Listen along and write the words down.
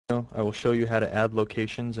I will show you how to add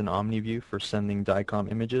locations in Omniview for sending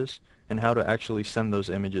Dicom images and how to actually send those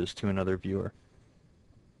images to another viewer.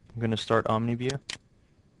 I'm going to start Omniview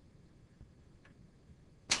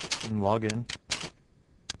and log in.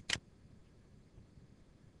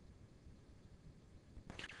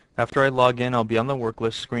 After I log in, I'll be on the work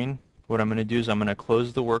list screen. What I'm going to do is I'm going to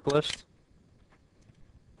close the work list.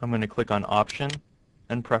 I'm going to click on Option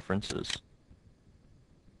and Preferences.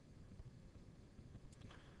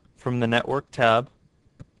 From the Network tab,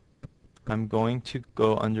 I'm going to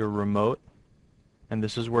go under Remote, and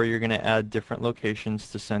this is where you're going to add different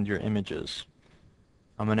locations to send your images.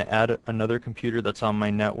 I'm going to add another computer that's on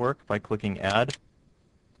my network by clicking Add,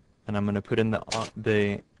 and I'm going to put in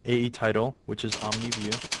the AE title, which is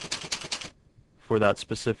Omniview, for that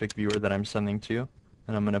specific viewer that I'm sending to,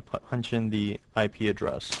 and I'm going to punch in the IP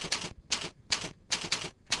address.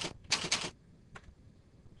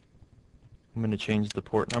 I'm going to change the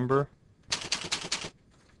port number,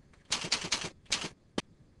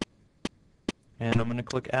 and I'm going to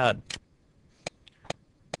click Add,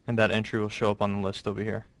 and that entry will show up on the list over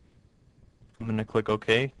here. I'm going to click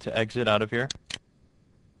OK to exit out of here,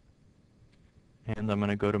 and I'm going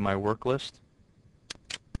to go to my work list.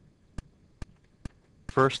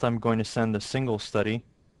 First, I'm going to send a single study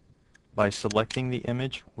by selecting the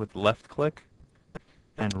image with left click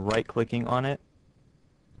and right clicking on it,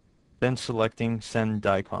 then selecting Send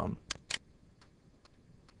Dicom.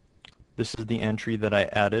 This is the entry that I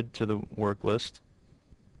added to the work list,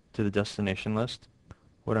 to the destination list.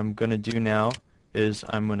 What I'm going to do now is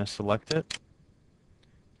I'm going to select it,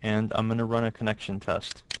 and I'm going to run a connection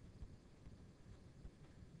test.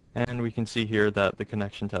 And we can see here that the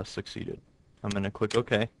connection test succeeded. I'm going to click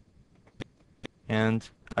OK, and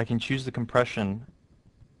I can choose the compression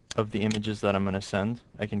of the images that I'm going to send.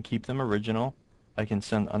 I can keep them original, I can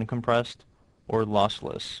send uncompressed, or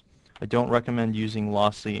lossless. I don't recommend using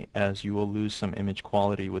lossy, as you will lose some image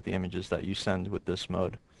quality with the images that you send with this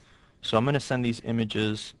mode. So I'm going to send these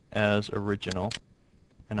images as original,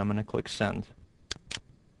 and I'm going to click Send.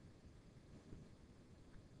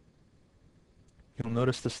 You'll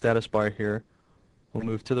notice the status bar here will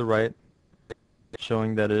move to the right,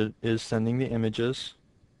 showing that it is sending the images.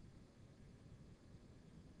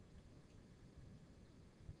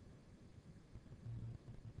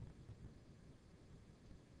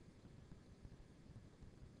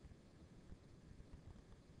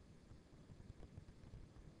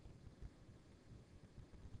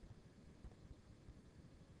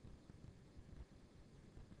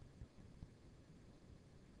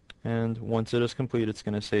 And once it is complete, it's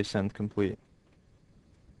going to say Send Complete.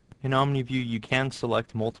 In Omniview, you can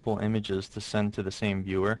select multiple images to send to the same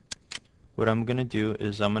viewer. What I'm going to do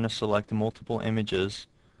is I'm going to select multiple images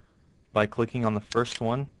by clicking on the first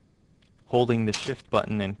one, holding the Shift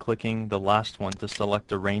button and clicking the last one to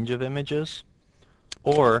select a range of images,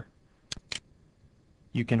 or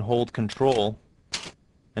you can hold Control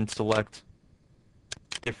and select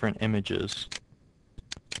different images.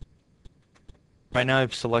 Right now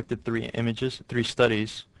I've selected 3 images, 3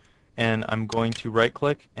 studies, and I'm going to right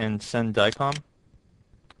click and send Dicom,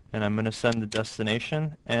 and I'm going to send the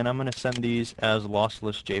destination, and I'm going to send these as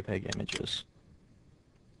lossless JPEG images,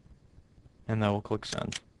 and I will click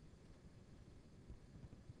Send.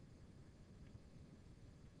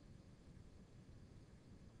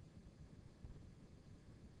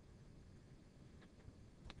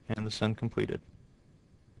 And the send completed.